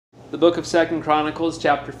The book of 2 Chronicles,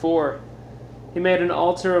 chapter 4. He made an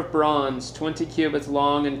altar of bronze, 20 cubits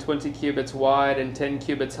long and 20 cubits wide and 10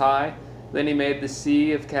 cubits high. Then he made the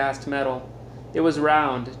sea of cast metal. It was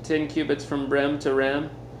round, 10 cubits from brim to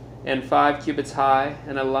rim, and 5 cubits high,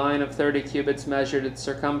 and a line of 30 cubits measured its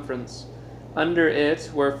circumference. Under it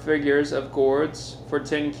were figures of gourds for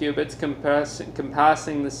 10 cubits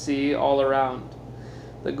compassing the sea all around.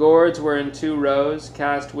 The gourds were in 2 rows,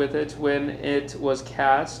 cast with it. When it was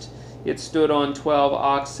cast, it stood on 12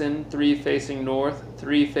 oxen, 3 facing north,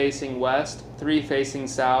 3 facing west, 3 facing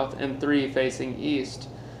south, and 3 facing east.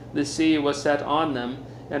 The sea was set on them,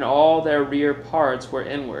 and all their rear parts were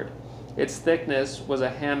inward. Its thickness was a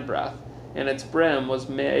handbreadth, and its brim was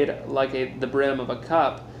made like the brim of a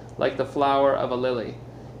cup, like the flower of a lily.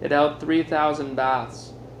 It held 3,000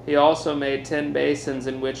 baths. He also made 10 basins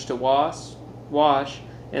in which to wash,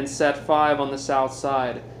 and set 5 on the south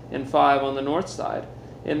side, and 5 on the north side.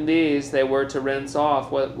 In these they were to rinse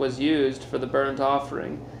off what was used for the burnt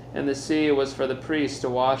offering, and the sea was for the priests to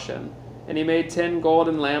wash in. And he made 10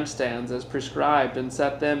 golden lampstands as prescribed, and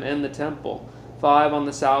set them in the temple, 5 on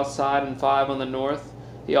the south side and 5 on the north.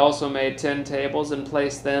 He also made 10 tables and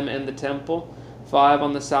placed them in the temple, 5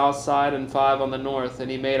 on the south side and 5 on the north.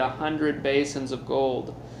 And he made 100 basins of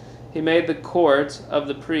gold. He made the court of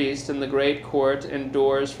the priest and the great court and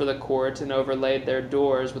doors for the court, and overlaid their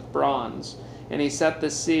doors with bronze. And he set the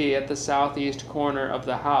sea at the southeast corner of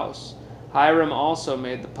the house. Hiram also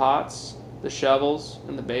made the pots, the shovels,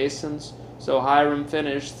 and the basins. So Hiram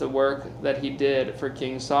finished the work that he did for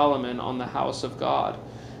King Solomon on the house of God.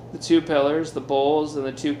 The 2 pillars, the bowls, and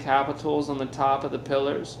the 2 capitals on the top of the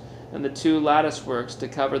pillars, and the 2 lattice works to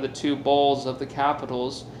cover the 2 bowls of the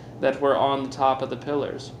capitals that were on the top of the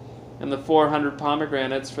pillars. And the 400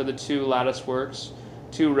 pomegranates for the 2 lattice works,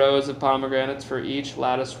 2 rows of pomegranates for each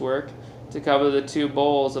lattice work, to cover the 2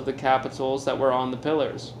 bowls of the capitals that were on the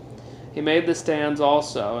pillars. He made the stands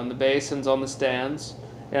also, and the basins on the stands,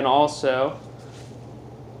 and also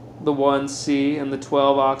the 1 sea and the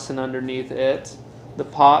 12 oxen underneath it, the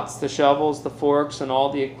pots, the shovels, the forks, and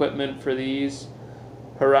all the equipment for these.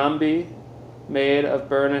 Harambe made of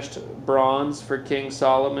burnished bronze for King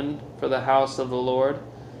Solomon for the house of the Lord.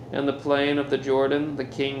 In the plain of the Jordan the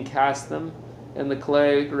king cast them, in the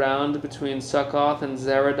clay ground between Succoth and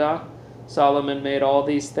Zeradah. Solomon made all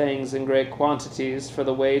these things in great quantities, for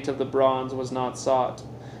the weight of the bronze was not sought.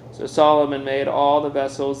 So Solomon made all the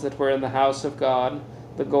vessels that were in the house of God,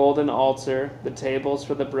 the golden altar, the tables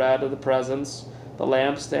for the bread of the presence, the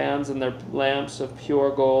lampstands and their lamps of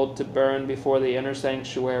pure gold to burn before the inner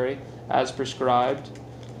sanctuary, as prescribed,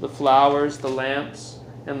 the flowers, the lamps,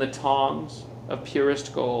 and the tongs of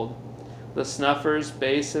purest gold, the snuffers,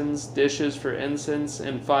 basins, dishes for incense,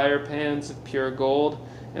 and fire pans of pure gold,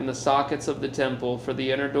 and the sockets of the temple for the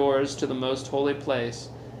inner doors to the most holy place,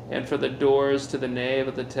 and for the doors to the nave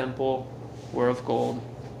of the temple were of gold.